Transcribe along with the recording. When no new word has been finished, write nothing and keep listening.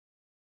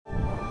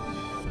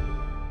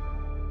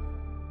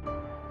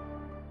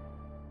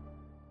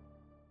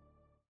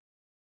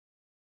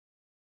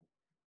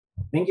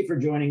Thank you for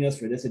joining us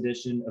for this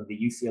edition of the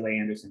UCLA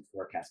Anderson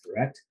Forecast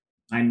Direct.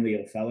 I'm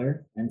Leo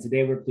Feller, and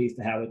today we're pleased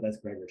to have with us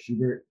Gregor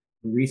Schubert,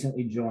 who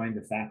recently joined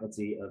the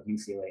faculty of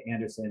UCLA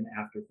Anderson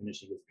after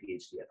finishing his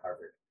PhD at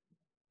Harvard.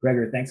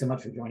 Gregor, thanks so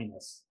much for joining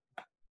us.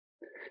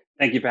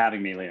 Thank you for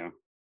having me, Leo.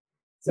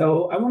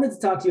 So I wanted to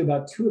talk to you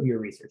about two of your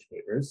research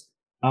papers.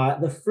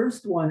 The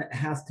first one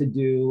has to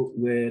do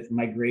with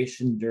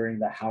migration during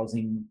the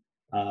housing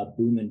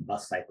boom and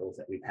bust cycles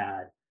that we've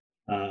had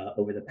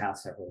over the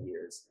past several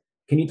years.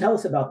 Can you tell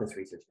us about this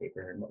research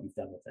paper and what you've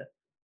done with it?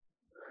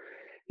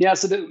 Yeah,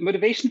 so the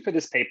motivation for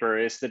this paper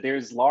is that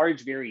there's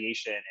large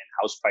variation in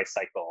house price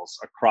cycles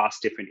across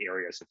different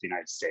areas of the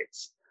United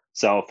States.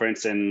 So for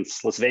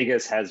instance, Las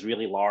Vegas has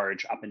really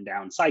large up and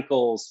down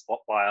cycles,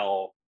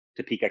 while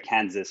Topeka,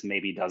 Kansas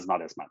maybe does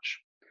not as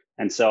much.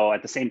 And so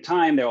at the same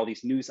time, there are all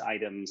these news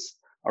items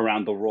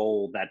around the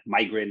role that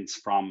migrants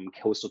from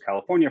coastal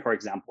California, for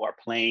example, are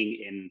playing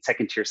in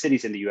second tier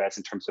cities in the US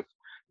in terms of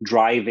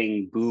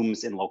driving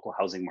booms in local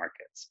housing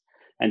markets.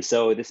 And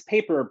so this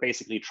paper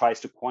basically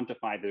tries to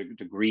quantify the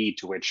degree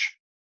to which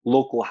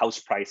local house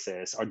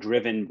prices are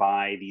driven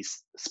by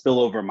these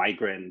spillover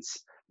migrants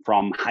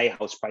from high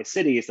house price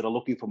cities that are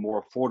looking for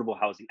more affordable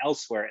housing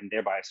elsewhere and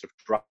thereby sort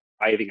of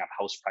driving up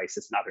house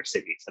prices in other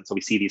cities. And so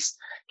we see these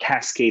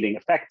cascading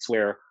effects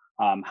where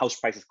house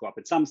prices go up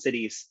in some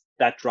cities,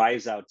 that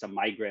drives out some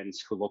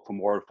migrants who look for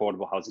more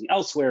affordable housing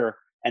elsewhere,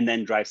 and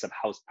then drives up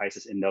house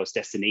prices in those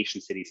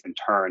destination cities in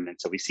turn. And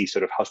so we see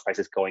sort of house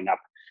prices going up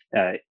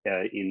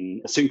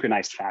in a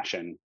synchronized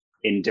fashion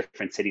in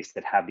different cities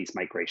that have these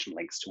migration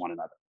links to one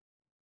another.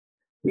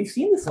 We've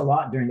seen this a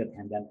lot during the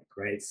pandemic,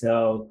 right?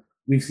 So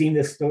we've seen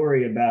this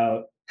story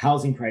about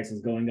housing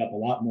prices going up a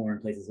lot more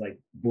in places like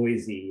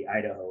Boise,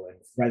 Idaho, and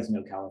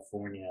Fresno,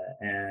 California,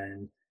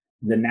 and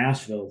the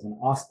Nashvilles and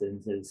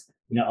Austins. Is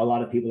a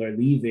lot of people are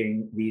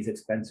leaving these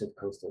expensive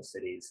coastal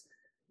cities.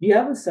 Do you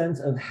have a sense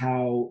of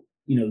how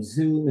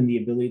Zoom and the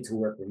ability to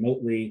work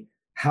remotely,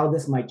 how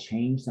this might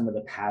change some of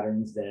the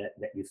patterns that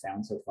you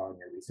found so far in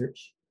your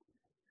research?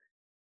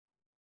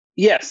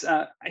 Yes,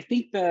 I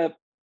think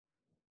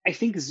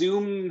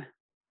Zoom.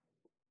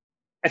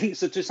 I think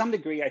so to some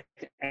degree. I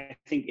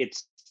think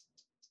it's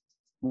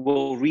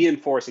will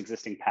reinforce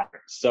existing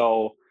patterns.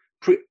 So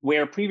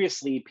where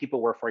previously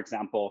people were, for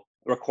example,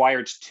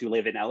 required to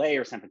live in LA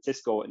or San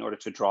Francisco in order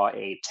to draw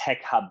a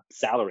tech hub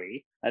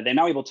salary, they're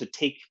now able to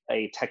take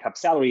a tech hub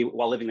salary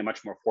while living in a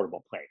much more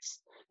affordable place.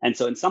 And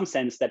so in some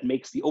sense, that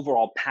makes the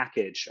overall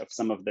package of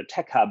some of the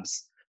tech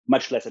hubs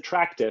much less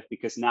attractive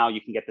because now you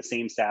can get the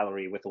same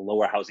salary with a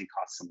lower housing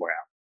cost somewhere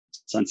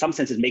else. So in some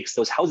sense, it makes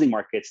those housing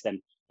markets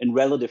then in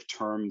relative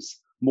terms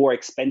more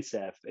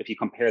expensive if you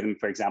compare them,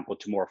 for example,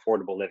 to more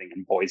affordable living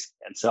in Boise.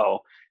 And so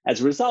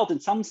as a result, in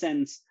some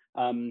sense,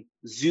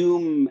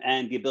 Zoom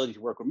and the ability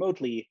to work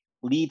remotely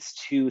leads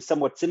to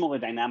somewhat similar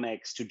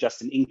dynamics to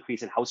just an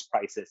increase in house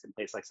prices in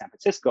places like San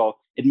Francisco.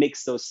 It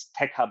makes those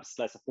tech hubs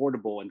less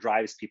affordable and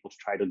drives people to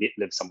try to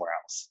live somewhere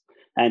else.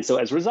 And so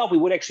as a result, we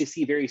would actually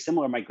see very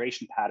similar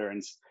migration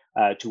patterns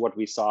to what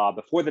we saw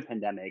before the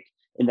pandemic,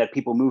 in that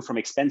people move from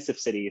expensive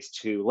cities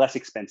to less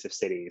expensive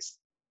cities.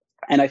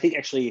 And I think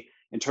actually,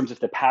 in terms of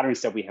the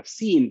patterns that we have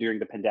seen during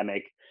the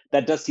pandemic,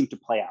 that does seem to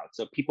play out.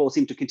 So people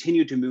seem to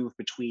continue to move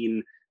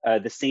between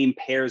the same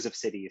pairs of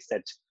cities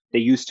that they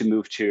used to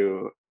move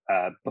to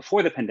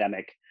before the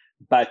pandemic,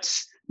 but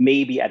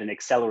maybe at an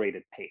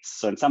accelerated pace.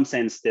 So in some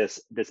sense,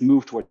 this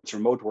move towards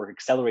remote work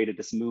accelerated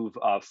this move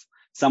of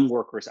some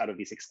workers out of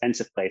these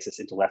expensive places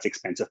into less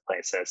expensive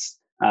places.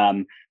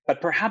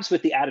 But perhaps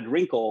with the added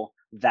wrinkle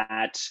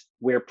that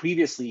where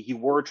previously you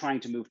were trying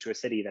to move to a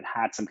city that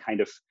had some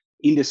kind of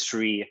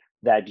industry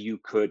that you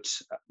could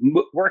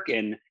work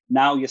in,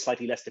 now you're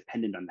slightly less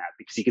dependent on that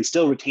because you can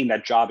still retain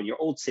that job in your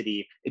old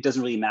city. It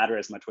doesn't really matter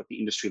as much what the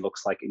industry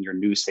looks like in your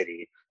new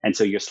city. And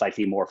so you're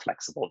slightly more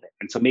flexible there.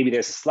 And so maybe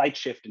there's a slight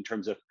shift in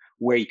terms of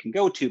where you can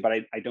go to, but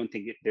I don't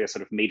think there's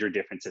sort of major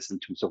differences in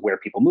terms of where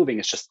people are moving.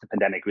 It's just the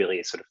pandemic really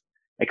has sort of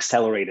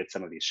accelerated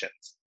some of these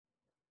shifts.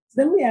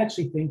 So then we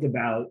actually think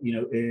about,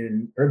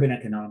 in urban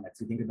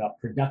economics, we think about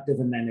productive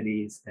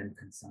amenities and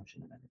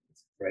consumption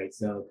amenities, right?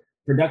 So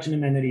production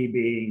amenity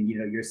being,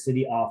 your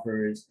city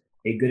offers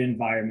a good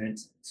environment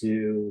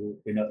to,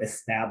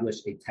 establish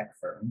a tech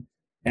firm.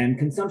 And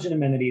consumption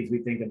amenities we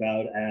think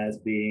about as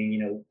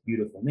being,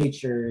 beautiful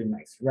nature,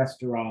 nice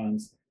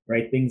restaurants,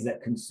 right? Things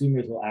that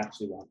consumers will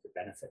actually want to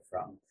benefit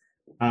from.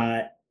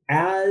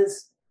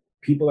 As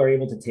people are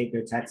able to take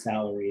their tech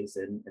salaries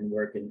and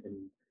work in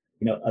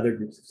other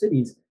groups of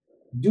cities,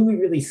 do we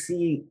really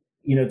see,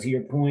 to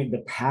your point, the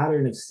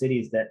pattern of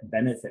cities that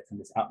benefit from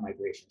this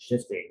outmigration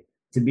shifting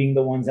to being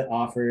the ones that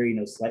offer,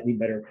 slightly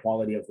better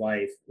quality of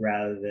life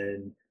rather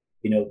than,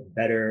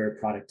 better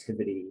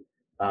productivity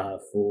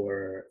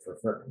for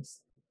firms?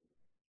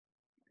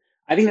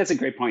 I think that's a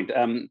great point.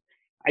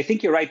 I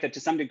think you're right that to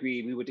some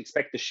degree we would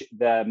expect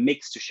the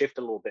mix to shift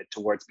a little bit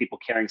towards people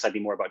caring slightly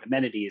more about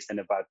amenities than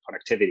about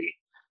productivity.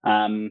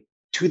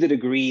 To the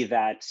degree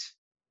that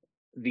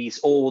these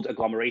old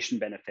agglomeration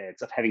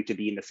benefits of having to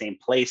be in the same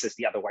place as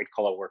the other white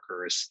collar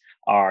workers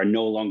are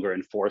no longer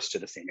enforced to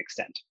the same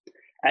extent.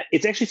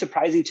 It's actually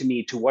surprising to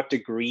me to what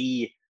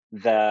degree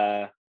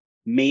the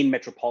main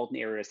metropolitan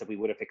areas that we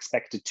would have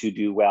expected to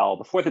do well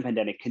before the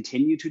pandemic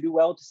continue to do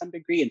well to some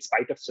degree in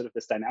spite of sort of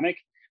this dynamic.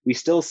 We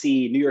still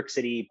see New York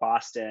City,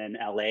 Boston,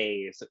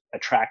 LA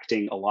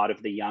attracting a lot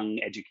of the young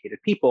educated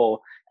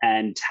people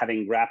and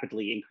having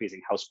rapidly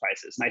increasing house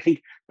prices. And I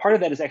think part of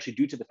that is actually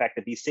due to the fact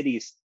that these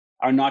cities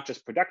are not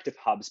just productive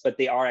hubs, but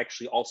they are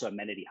actually also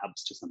amenity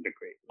hubs to some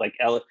degree. Like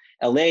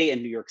LA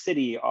and New York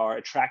City are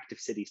attractive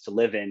cities to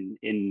live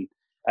in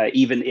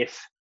even if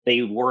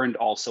they weren't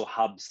also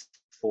hubs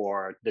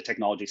for the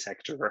technology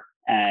sector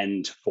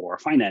and for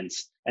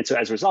finance. And so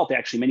as a result, there are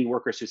actually many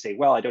workers who say,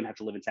 well, I don't have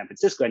to live in San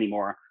Francisco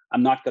anymore.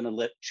 I'm not going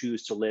to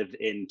choose to live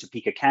in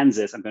Topeka,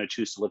 Kansas. I'm going to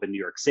choose to live in New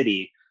York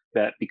City,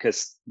 but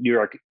because New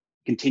York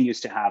continues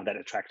to have that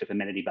attractive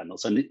amenity bundle.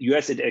 So in the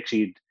US, it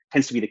actually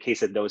tends to be the case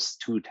that those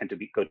two tend to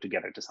go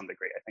together to some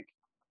degree, I think.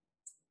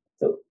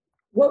 So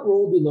what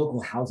role do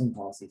local housing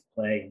policies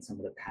play in some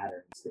of the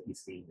patterns that you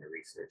see in your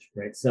research,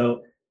 right?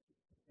 So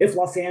if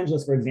Los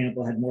Angeles, for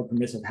example, had more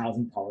permissive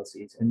housing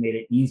policies and made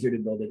it easier to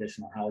build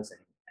additional housing,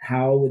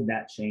 how would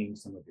that change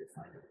some of your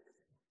findings?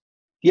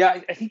 Yeah,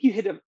 I think you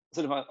hit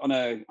on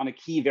a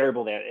key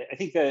variable there. I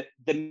think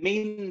the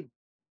main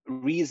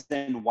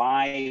reason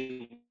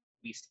why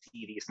we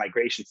see these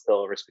migration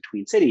spillovers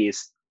between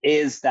cities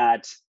is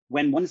that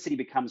when one city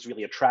becomes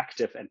really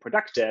attractive and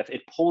productive,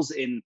 it pulls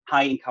in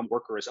high-income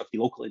workers of the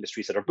local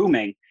industries that are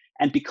booming.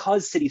 And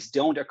because cities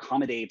don't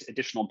accommodate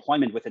additional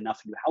employment with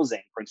enough new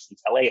housing, for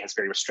instance, LA has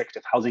very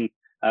restrictive housing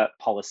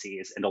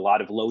policies and a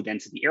lot of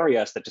low-density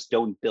areas that just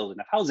don't build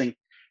enough housing.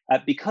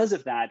 Because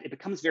of that, it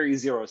becomes very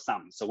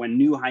zero-sum. So when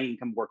new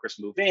high-income workers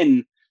move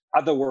in,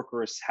 other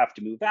workers have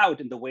to move out,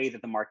 and the way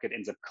that the market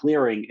ends up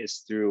clearing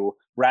is through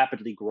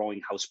rapidly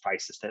growing house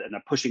prices that end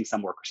up pushing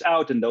some workers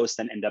out, and those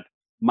then end up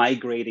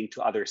migrating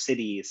to other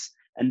cities,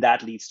 and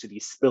that leads to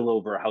these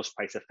spillover house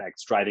price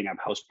effects, driving up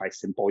house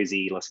prices in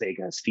Boise, Las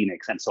Vegas,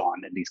 Phoenix, and so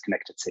on in these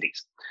connected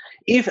cities.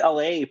 If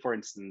LA, for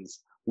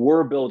instance,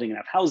 were building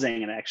enough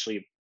housing and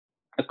actually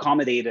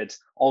accommodated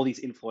all these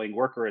inflowing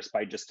workers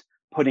by just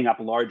putting up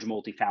large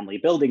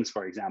multifamily buildings,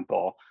 for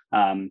example,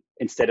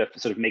 instead of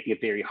sort of making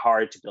it very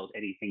hard to build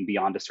anything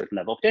beyond a certain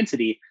level of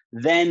density,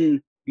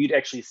 then you'd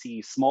actually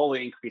see smaller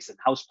increase in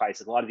house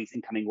prices. A lot of these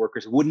incoming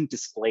workers wouldn't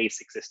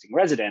displace existing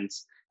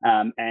residents,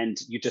 and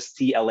you just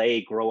see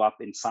LA grow up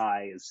in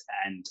size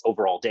and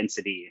overall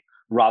density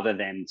rather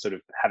than sort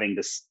of having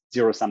this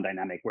zero-sum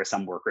dynamic where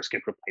some workers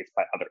get replaced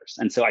by others.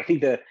 And so I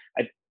think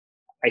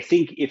I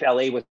think if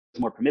LA was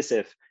more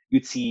permissive,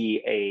 you'd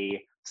see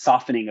a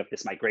softening of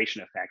this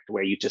migration effect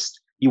where you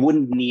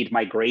wouldn't need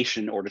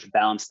migration in order to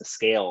balance the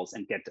scales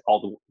and get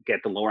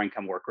the lower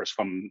income workers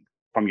from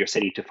your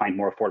city to find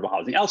more affordable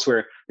housing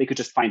elsewhere. They could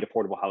just find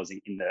affordable housing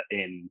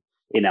in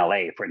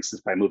LA, for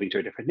instance, by moving to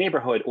a different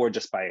neighborhood or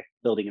just by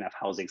building enough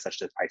housing such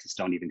that prices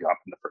don't even go up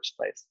in the first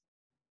place.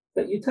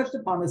 But you touched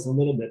upon this a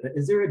little bit, but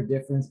is there a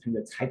difference between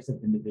the types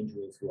of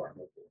individuals who are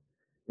local,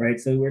 right?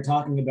 So we're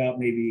talking about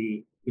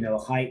maybe,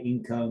 high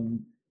income,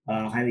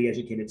 highly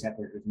educated tech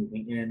workers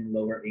moving in,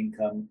 lower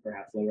income,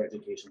 perhaps lower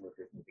education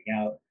workers moving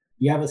out.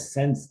 Do you have a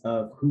sense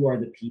of who are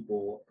the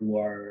people who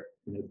are,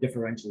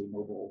 differentially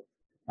mobile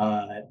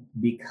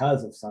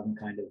because of some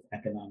kind of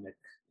economic,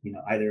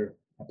 either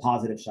a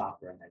positive shock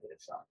or a negative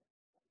shock?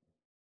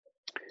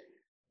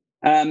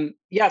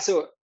 Yeah,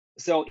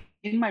 so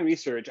in my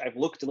research, I've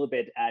looked a little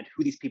bit at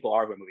who these people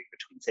are who are moving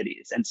between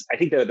cities. And I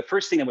think the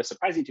first thing that was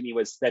surprising to me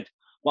was that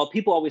while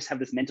people always have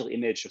this mental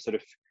image of sort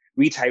of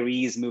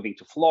retirees moving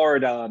to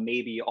Florida,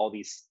 maybe all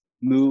these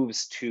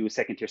moves to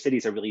second tier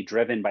cities are really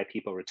driven by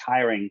people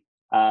retiring,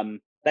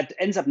 that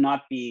ends up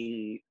not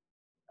being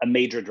a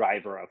major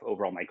driver of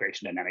overall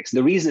migration dynamics. And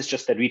the reason is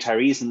just that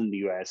retirees in the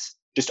US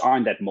just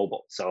aren't that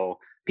mobile. So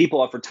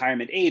people of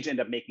retirement age end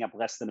up making up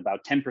less than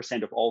about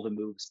 10% of all the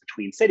moves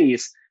between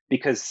cities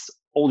because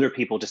older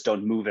people just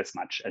don't move as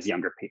much as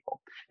younger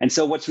people. And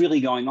so what's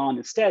really going on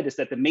instead is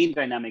that the main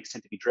dynamics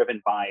tend to be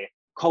driven by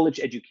college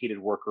educated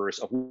workers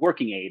of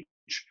working age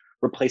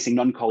replacing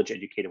non-college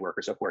educated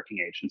workers of working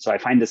age. And so I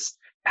find this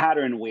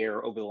pattern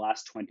where over the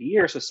last 20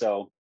 years or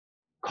so,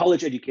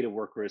 college educated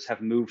workers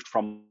have moved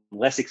from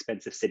less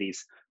expensive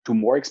cities to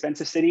more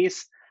expensive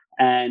cities.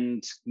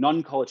 And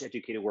non-college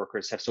educated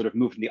workers have sort of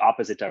moved in the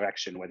opposite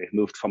direction, where they've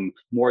moved from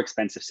more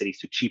expensive cities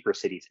to cheaper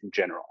cities in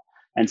general.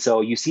 And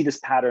so you see this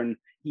pattern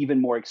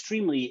even more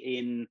extremely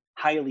in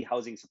highly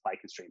housing supply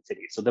constrained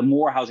cities. So the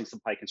more housing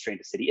supply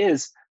constrained a city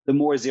is, the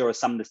more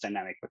zero-sum this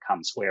dynamic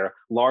becomes, where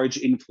large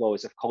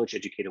inflows of college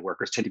educated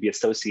workers tend to be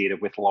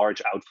associated with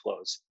large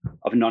outflows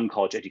of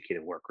non-college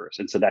educated workers.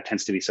 And so that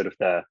tends to be sort of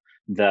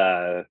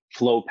the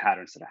flow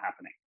patterns that are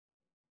happening.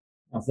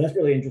 Oh, so that's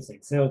really interesting.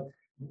 So,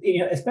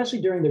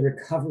 especially during the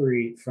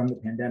recovery from the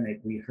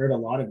pandemic, we heard a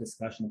lot of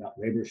discussion about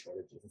labor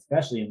shortages,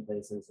 especially in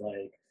places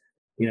like,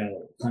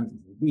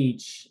 Huntington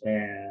Beach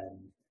and,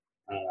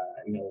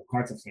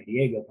 parts of San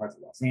Diego, parts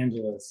of Los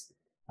Angeles.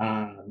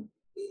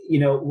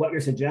 what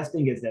you're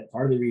suggesting is that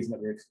part of the reason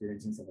that we're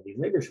experiencing some of these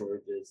labor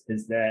shortages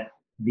is that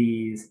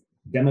these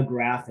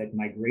demographic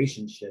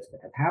migration shifts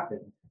that have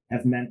happened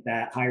have meant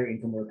that higher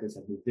income workers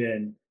have moved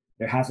in.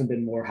 There hasn't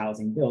been more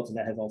housing built, so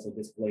that has also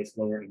displaced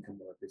lower income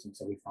workers, and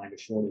so we find a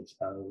shortage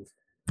of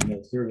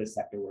service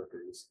sector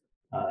workers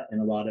in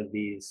a lot of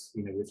these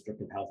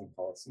restrictive housing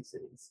policy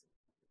cities.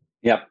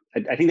 Yeah,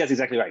 I think that's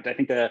exactly right. I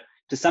think that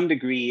to some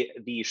degree,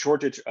 the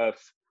shortage of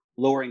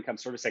lower income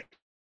service sector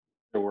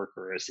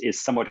workers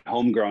is somewhat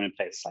homegrown in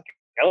places like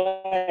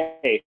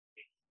LA,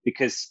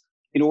 because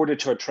in order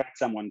to attract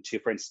someone to,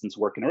 for instance,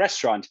 work in a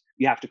restaurant,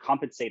 you have to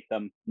compensate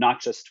them not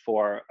just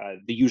for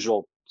the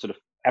usual sort of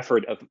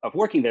effort of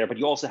working there, but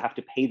you also have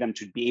to pay them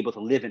to be able to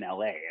live in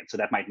LA. And so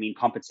that might mean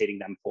compensating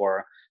them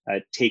for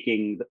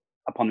taking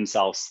upon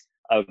themselves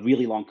a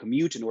really long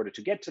commute in order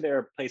to get to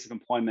their place of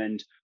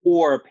employment,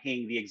 or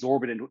paying the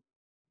exorbitant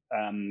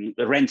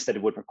the rents that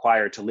it would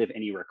require to live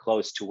anywhere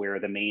close to where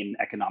the main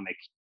economic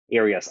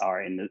areas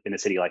are in a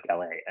city like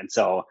LA. And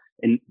so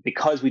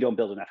because we don't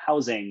build enough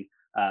housing,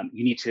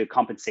 you need to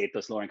compensate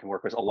those low income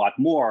workers a lot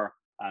more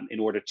in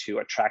order to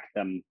attract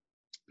them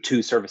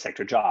to service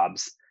sector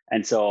jobs.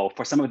 And so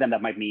for some of them,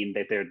 that might mean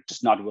that they're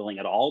just not willing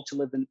at all to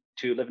live in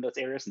those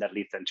areas, and that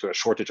leads them to a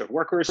shortage of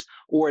workers.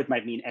 Or it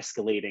might mean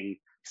escalating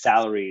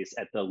salaries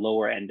at the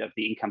lower end of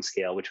the income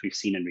scale, which we've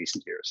seen in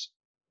recent years.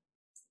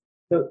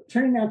 So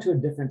turning now to a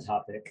different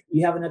topic,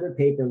 you have another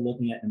paper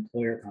looking at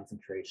employer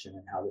concentration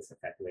and how this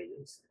affects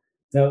wages.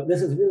 So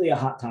this is really a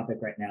hot topic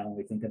right now when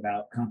we think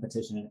about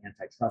competition and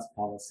antitrust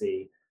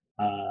policy,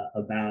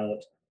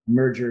 about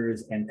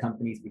mergers and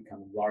companies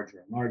becoming larger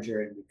and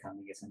larger and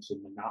becoming essentially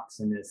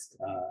monopolist,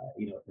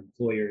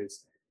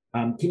 employers.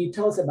 Can you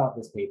tell us about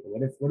this paper?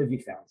 What have you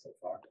found so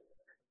far?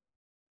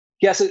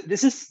 Yeah, so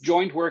this is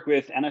joint work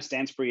with Anna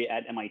Stansbury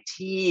at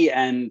MIT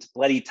and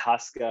Bledi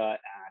Tasca at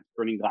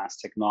Burning Glass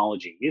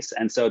Technologies.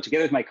 And so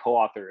together with my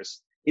co-authors,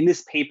 in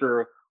this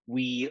paper,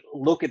 we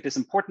look at this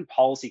important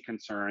policy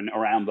concern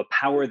around the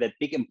power that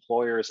big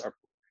employers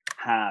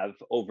have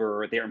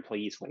over their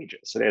employees'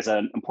 wages. So there's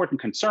an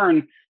important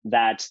concern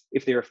that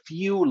if there are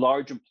few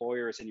large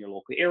employers in your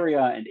local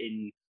area and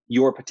in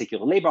your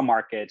particular labor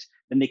market,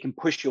 then they can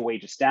push your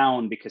wages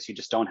down because you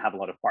just don't have a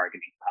lot of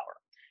bargaining power.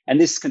 And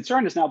this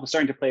concern is now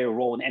starting to play a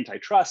role in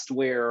antitrust,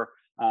 where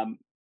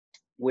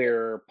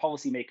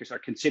policymakers are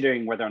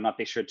considering whether or not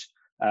they should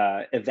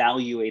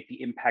evaluate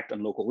the impact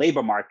on local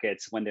labor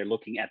markets when they're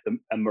looking at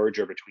a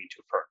merger between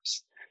two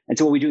firms. And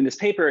so what we do in this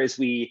paper is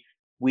we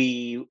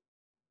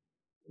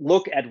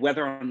look at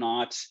whether or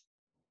not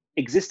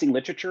existing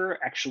literature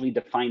actually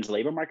defines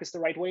labor markets the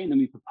right way, and then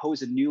we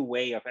propose a new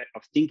way of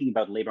thinking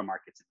about labor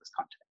markets in this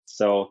context.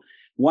 So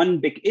one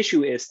big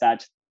issue is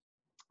that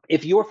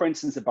if you're, for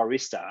instance, a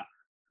barista,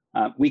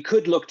 we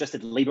could look just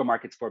at labor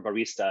markets for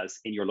baristas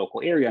in your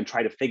local area and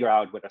try to figure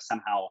out whether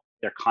somehow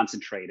they're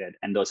concentrated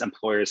and those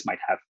employers might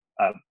have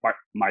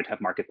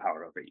market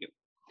power over you.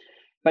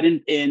 But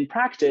in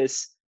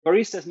practice,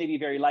 baristas may be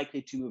very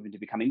likely to move into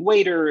becoming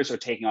waiters or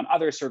taking on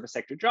other service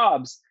sector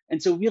jobs. And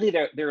so really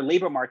their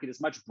labor market is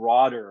much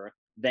broader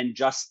than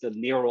just the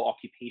narrow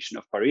occupation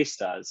of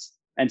baristas.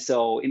 And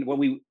so when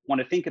we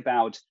want to think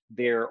about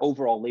their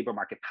overall labor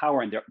market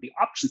power and the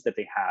options that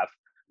they have,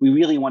 we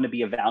really want to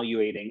be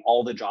evaluating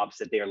all the jobs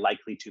that they are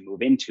likely to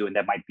move into, and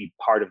that might be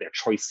part of their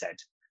choice set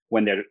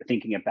when they're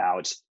thinking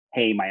about,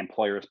 hey, my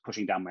employer is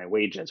pushing down my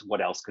wages,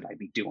 what else could I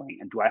be doing?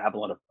 And do I have a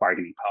lot of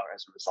bargaining power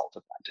as a result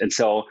of that? And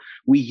so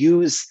we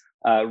use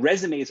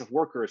resumes of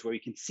workers where we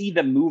can see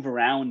them move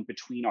around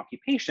between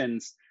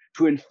occupations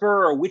to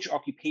infer which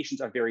occupations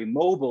are very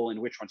mobile and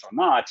which ones are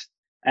not,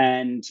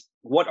 and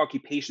what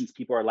occupations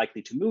people are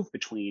likely to move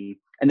between,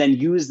 and then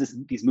use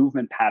these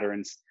movement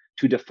patterns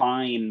to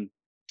define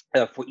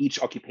for each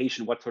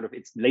occupation what sort of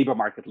its labor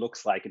market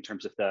looks like in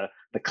terms of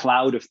the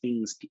cloud of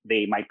things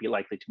they might be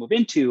likely to move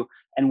into,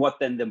 and what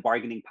then the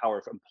bargaining power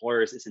of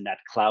employers is in that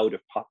cloud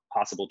of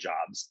possible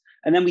jobs.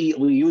 And then we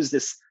use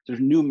this sort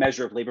of new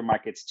measure of labor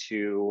markets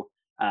to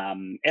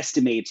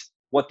estimate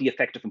what the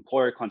effect of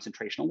employer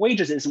concentration on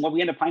wages is. And what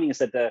we end up finding is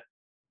that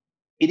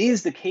it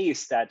is the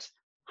case that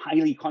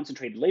highly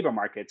concentrated labor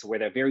markets, where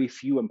there are very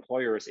few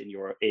employers in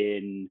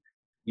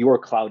your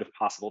cloud of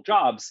possible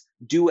jobs,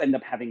 do end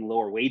up having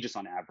lower wages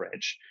on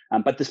average.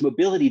 But this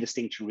mobility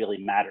distinction really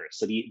matters.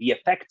 So the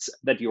effects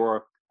that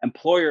your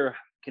employer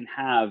can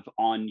have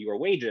on your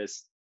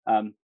wages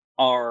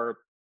are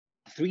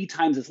 3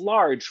 times as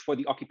large for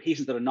the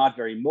occupations that are not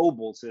very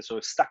mobile, so they're sort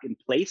of stuck in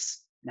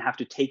place and have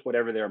to take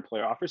whatever their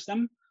employer offers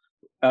them,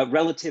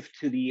 relative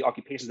to the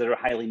occupations that are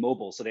highly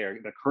mobile. So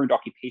the current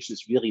occupation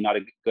is really not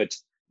a good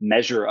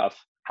measure of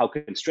how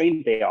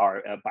constrained they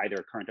are by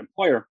their current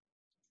employer.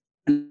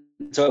 And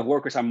so if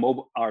workers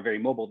are very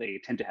mobile,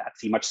 they tend to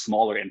see much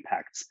smaller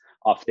impacts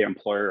of their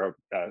employer,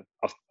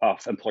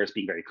 of employers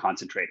being very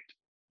concentrated.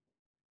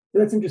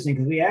 That's interesting,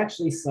 because we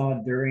actually saw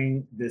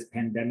during this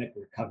pandemic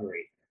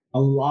recovery a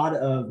lot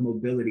of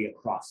mobility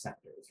across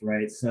sectors,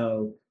 right?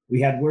 So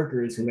we had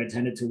workers who had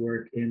tended to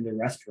work in the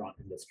restaurant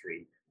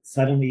industry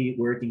suddenly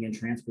working in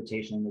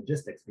transportation and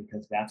logistics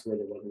because that's where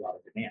there was a lot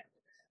of demand,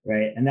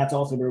 right? And that's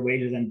also where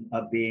wages end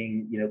up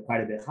being,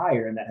 quite a bit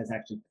higher, and that has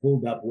actually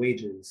pulled up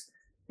wages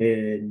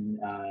in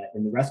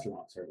the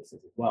restaurant services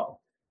as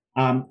well.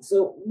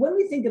 So when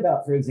we think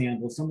about, for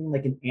example, something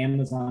like an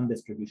Amazon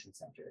distribution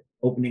center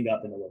opening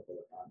up in a local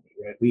economy,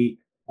 right?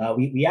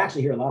 We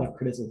actually hear a lot of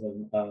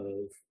criticism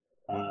of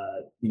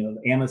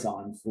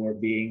Amazon for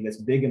being this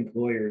big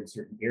employer in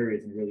certain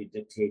areas and really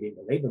dictating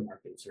the labor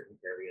market in certain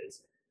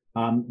areas.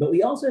 But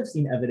we also have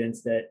seen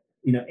evidence that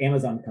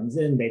Amazon comes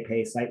in, they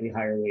pay slightly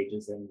higher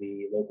wages than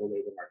the local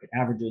labor market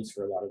averages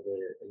for a lot of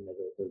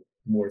the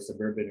more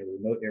suburban or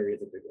remote areas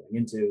that they're going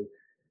into.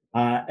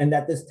 And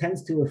that this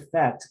tends to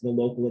affect the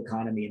local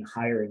economy and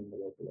hiring in the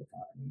local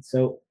economy.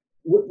 So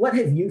what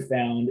have you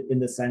found in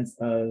the sense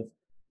of,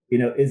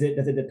 does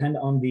it depend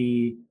on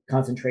the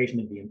concentration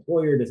of the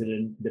employer? Does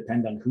it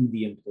depend on who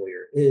the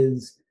employer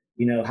is?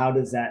 How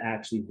does that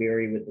actually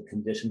vary with the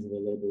conditions of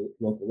the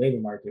local labor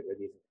market where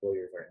these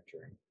employers are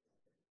entering?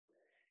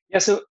 Yeah,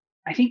 so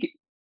I think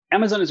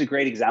Amazon is a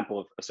great example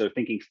of sort of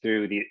thinking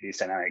through these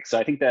dynamics. So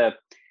I think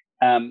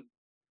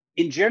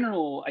in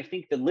general, I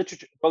think the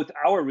literature, both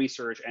our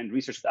research and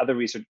research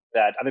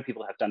that other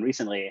people have done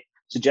recently,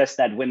 suggests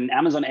that when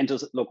Amazon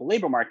enters local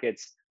labor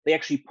markets, they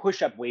actually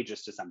push up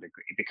wages to some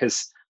degree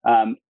because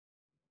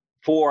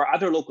for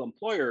other local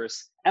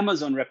employers,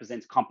 Amazon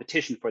represents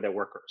competition for their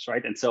workers,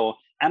 right? And so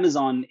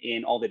Amazon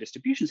in all their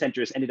distribution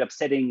centers ended up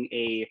setting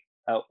a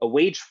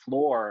wage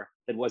floor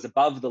that was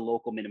above the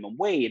local minimum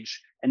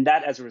wage, and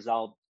that as a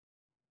result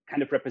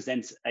kind of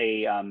represents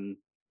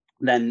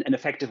then an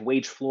effective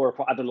wage floor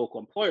for other local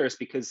employers,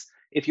 because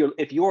if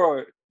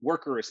your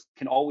workers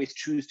can always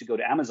choose to go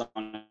to Amazon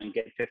and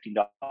get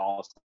 $15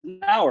 an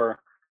hour,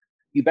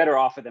 you better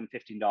offer them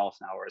 $15 an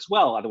hour as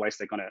well. Otherwise,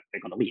 they're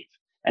gonna leave.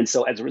 And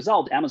so as a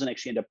result, Amazon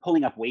actually ended up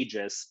pulling up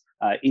wages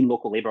in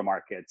local labor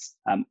markets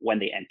when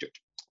they entered.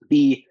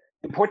 The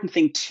important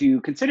thing to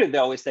consider,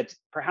 though, is that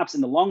perhaps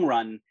in the long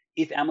run,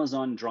 if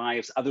Amazon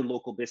drives other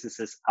local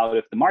businesses out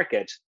of the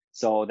market,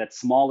 so that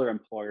smaller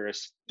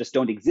employers just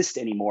don't exist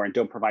anymore and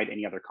don't provide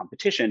any other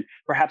competition,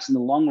 perhaps in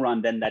the long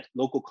run, then that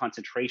local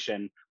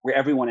concentration where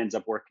everyone ends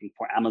up working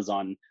for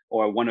Amazon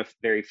or one of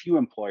very few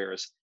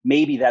employers,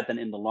 maybe that then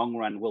in the long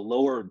run will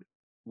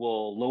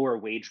lower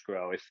wage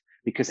growth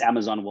because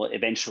Amazon will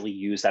eventually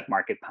use that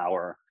market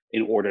power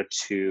in order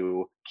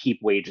to keep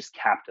wages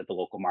capped at the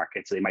local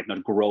market, so they might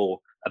not grow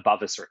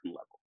above a certain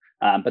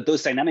level. But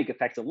those dynamic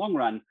effects in the long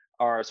run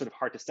are sort of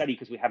hard to study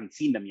because we haven't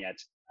seen them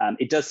yet.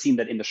 It does seem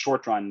that in the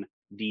short run,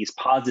 these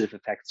positive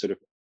effects sort of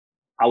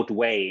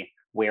outweigh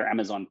where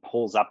Amazon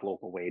pulls up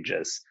local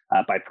wages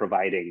by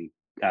providing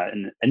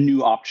a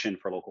new option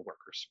for local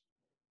workers.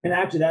 And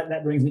actually,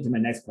 that brings me to my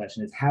next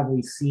question: is have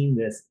we seen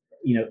this,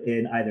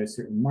 in either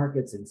certain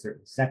markets, in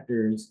certain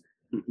sectors,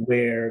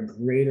 where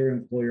greater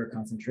employer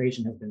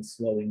concentration has been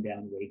slowing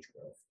down wage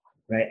growth?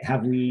 Right?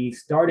 Have we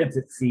started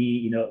to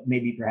see,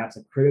 maybe perhaps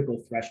a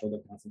critical threshold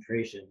of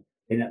concentration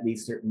in at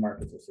least certain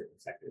markets or certain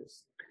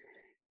sectors?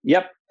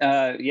 Yep.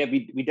 Yeah,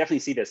 we definitely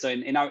see this. So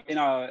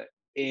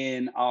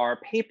in our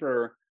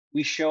paper,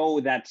 we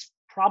show that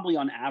probably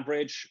on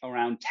average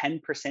around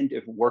 10%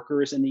 of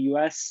workers in the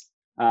US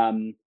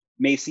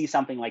may see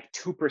something like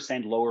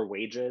 2% lower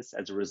wages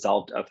as a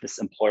result of this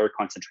employer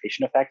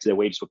concentration effect. So their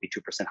wages would be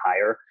 2%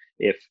 higher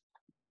if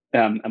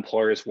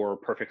employers were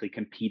perfectly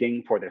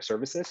competing for their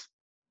services.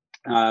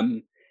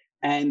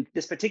 And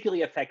this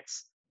particularly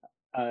affects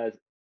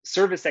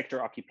service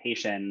sector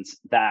occupations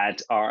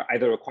that are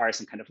either require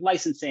some kind of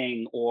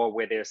licensing or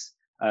where there's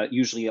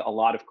usually a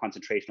lot of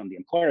concentration on the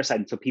employer side,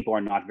 and so people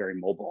are not very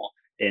mobile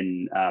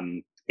in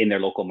their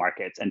local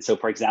markets. And so,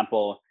 for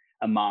example,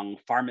 among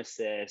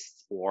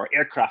pharmacists or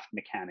aircraft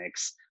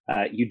mechanics,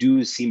 you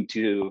do seem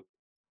to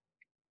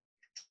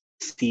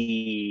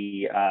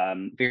see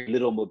very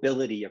little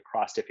mobility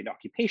across different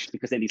occupations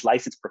because they're these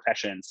licensed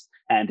professions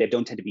and there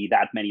don't tend to be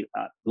that many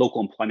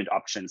local employment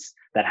options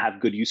that have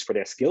good use for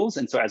their skills.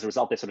 And so as a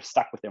result, they're sort of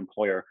stuck with their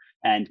employer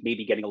and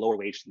maybe getting a lower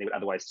wage than they would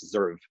otherwise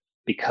deserve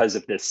because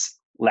of this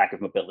lack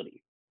of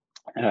mobility,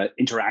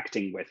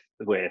 interacting with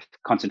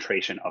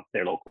concentration of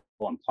their local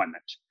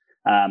employment.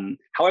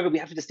 However, we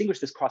have to distinguish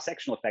this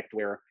cross-sectional effect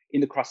where in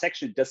the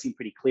cross-section, it does seem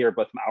pretty clear,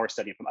 both from our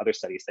study and from other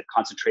studies, that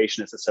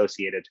concentration is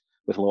associated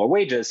with lower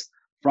wages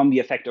from the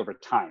effect over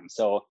time.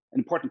 So an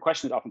important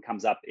question that often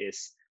comes up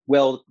is,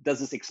 well, does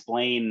this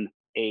explain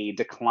a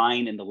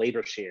decline in the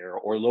labor share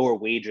or lower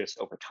wages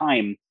over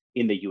time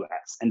in the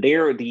US? And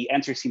there, the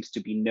answer seems to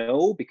be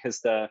no,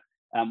 because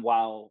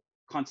while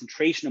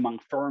concentration among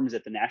firms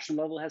at the national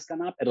level has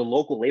gone up, at a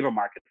local labor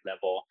market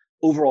level,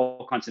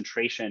 overall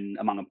concentration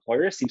among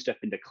employers seems to have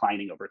been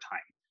declining over time.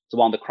 So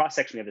while in the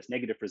cross-section we have this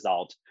negative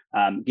result,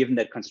 given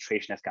that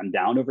concentration has gone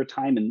down over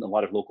time in a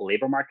lot of local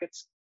labor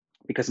markets,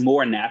 because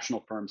more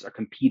national firms are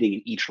competing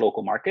in each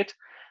local market,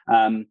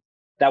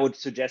 that would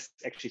suggest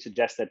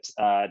that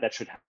that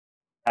should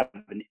have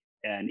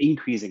an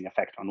increasing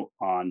effect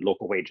on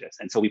local wages.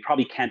 And so we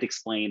probably can't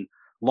explain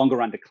longer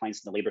run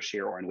declines in the labor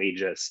share or in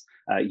wages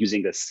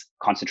using this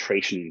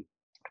concentration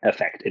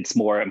effect. It's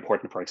more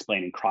important for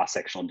explaining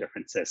cross-sectional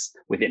differences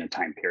within a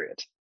time period.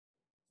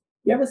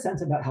 You have a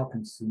sense about how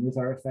consumers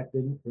are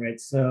affected, right?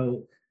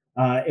 So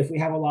if we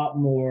have a lot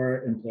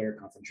more employer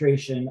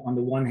concentration, on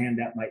the one hand,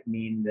 that might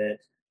mean that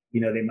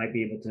they might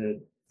be able to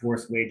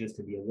force wages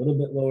to be a little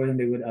bit lower than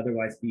they would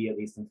otherwise be, at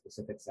least in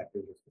specific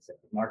sectors or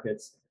specific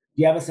markets.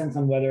 Do you have a sense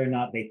on whether or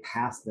not they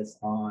pass this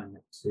on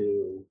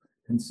to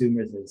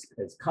consumers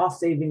as cost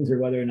savings, or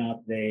whether or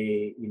not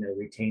they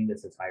retain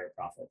this as higher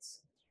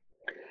profits?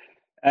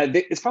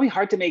 It's probably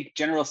hard to make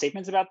general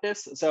statements about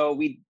this. So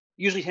we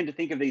usually tend to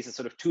think of these as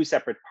sort of two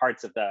separate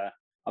parts of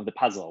the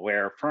puzzle,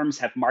 where firms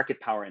have market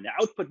power in their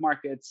output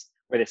markets,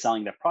 where they're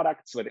selling their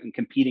products, where they're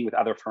competing with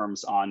other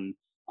firms on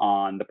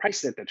the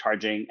price that they're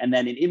charging, and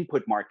then in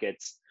input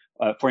markets,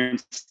 for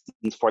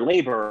instance, for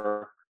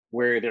labor,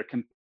 where they're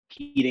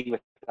competing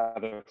with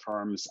other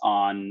firms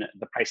on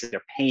the prices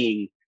they're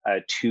paying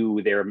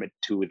to their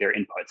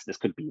inputs. This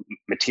could be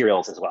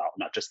materials as well,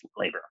 not just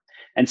labor.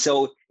 And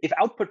so if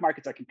output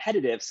markets are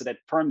competitive, so that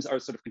firms are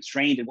sort of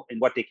constrained in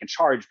what they can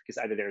charge, because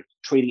either they're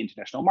trading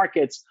international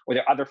markets or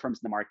there are other firms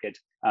in the market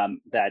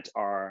that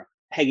are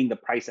pegging the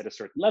price at a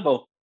certain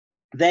level,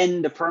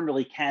 then the firm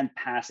really can't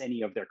pass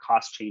any of their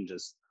cost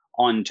changes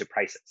on to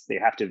prices. They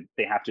have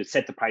to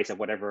set the price at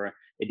whatever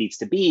it needs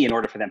to be in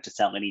order for them to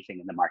sell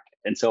anything in the market.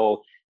 And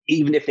so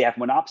even if they have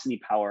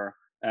monopoly power,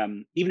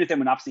 even if their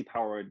monopoly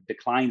power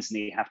declines and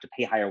they have to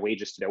pay higher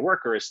wages to their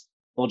workers,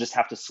 they'll just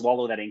have to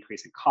swallow that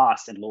increase in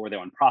cost and lower their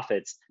own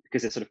profits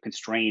because they're sort of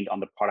constrained on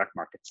the product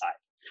market side.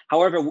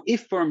 However,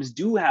 if firms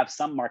do have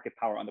some market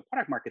power on the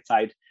product market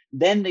side,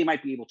 then they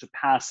might be able to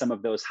pass some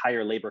of those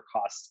higher labor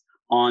costs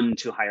on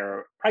to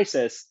higher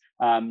prices,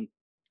 and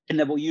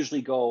that will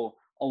usually go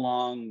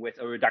along with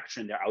a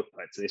reduction in their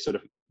output. So they sort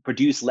of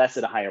produce less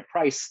at a higher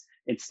price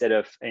instead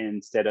of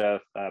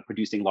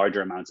producing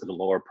larger amounts at a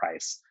lower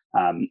price,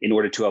 in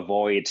order to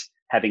avoid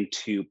having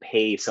to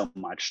pay so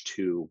much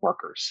to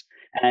workers.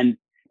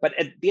 But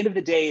at the end of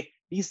the day,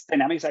 these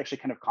dynamics are actually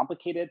kind of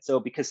complicated. So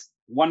because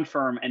one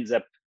firm ends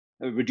up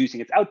reducing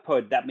its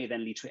output, that may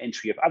then lead to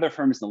entry of other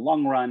firms in the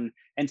long run.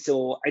 And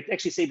so I'd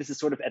actually say this is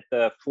sort of at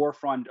the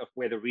forefront of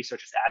where the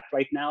research is at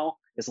right now.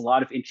 There's a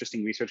lot of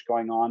interesting research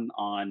going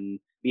on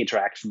the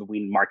interaction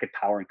between market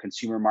power in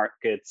consumer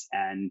markets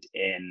and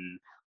in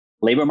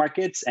labor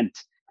markets. And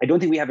I don't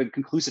think we have a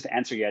conclusive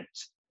answer yet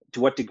to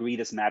what degree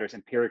this matters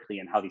empirically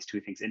and how these two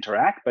things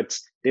interact, but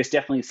there's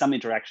definitely some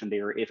interaction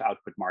there if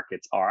output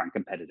markets are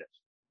uncompetitive.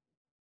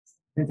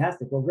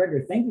 Fantastic. Well,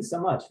 Gregor, thank you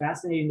so much.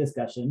 Fascinating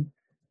discussion.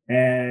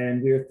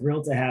 And we're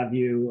thrilled to have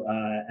you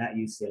at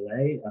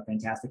UCLA, a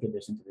fantastic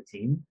addition to the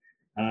team.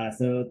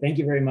 So thank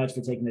you very much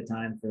for taking the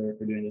time for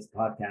doing this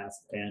podcast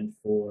and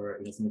for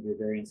some of your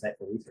very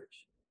insightful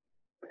research.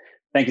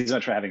 Thank you so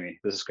much for having me.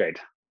 This is great.